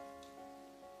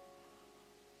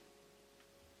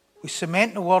 We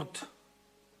cement the Word.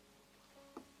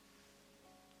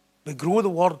 We grow the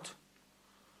Word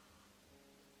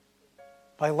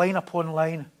by line upon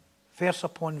line, verse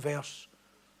upon verse.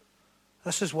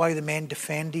 This is why the men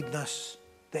defended this,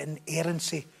 the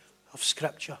inerrancy of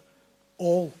Scripture.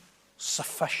 All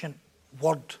sufficient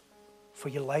Word for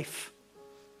your life.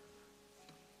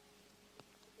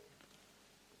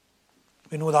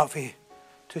 We know that for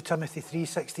 2 Timothy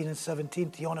 3:16 and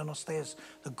 17. Theononos says,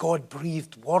 the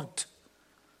God-breathed Word.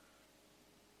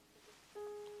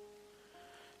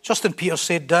 Justin Peters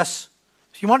said this,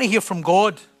 if you want to hear from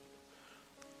God,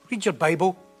 read your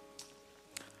Bible.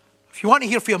 If you want to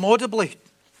hear from Him audibly,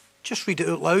 just read it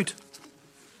out loud.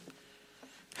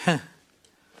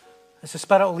 It's the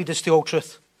Spirit will lead us to all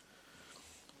truth.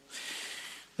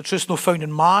 The truth's not found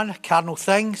in man, carnal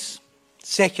things,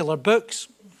 secular books.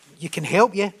 You can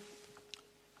help you.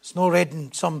 It's not read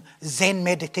in some Zen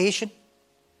meditation,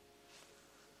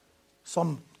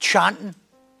 some chanting.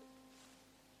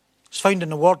 It's found in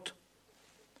the Word.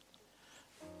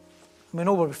 We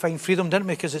know where we find freedom, didn't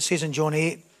we? Because it says in John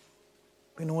 8,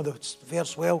 we know the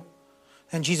verse well.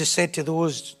 And Jesus said to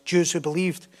those Jews who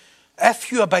believed,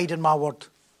 if you abide in my word,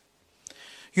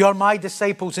 you are my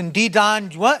disciples indeed,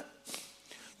 and what?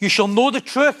 You shall know the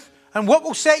truth. And what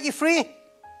will set you free?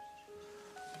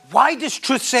 Why does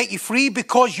truth set you free?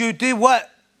 Because you do what?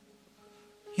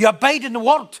 You abide in the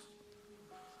Word.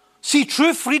 See,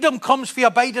 true freedom comes from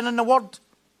abiding in the Word.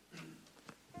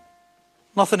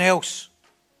 Nothing else.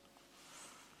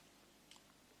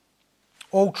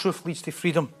 All truth leads to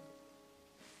freedom.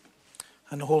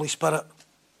 And the Holy Spirit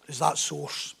is that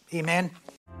source. Amen.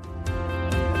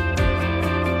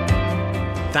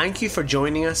 Thank you for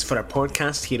joining us for our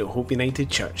podcast here at Hope United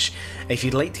Church. If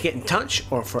you'd like to get in touch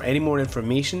or for any more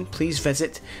information, please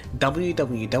visit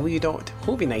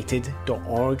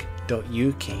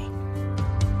www.hopeunited.org.uk.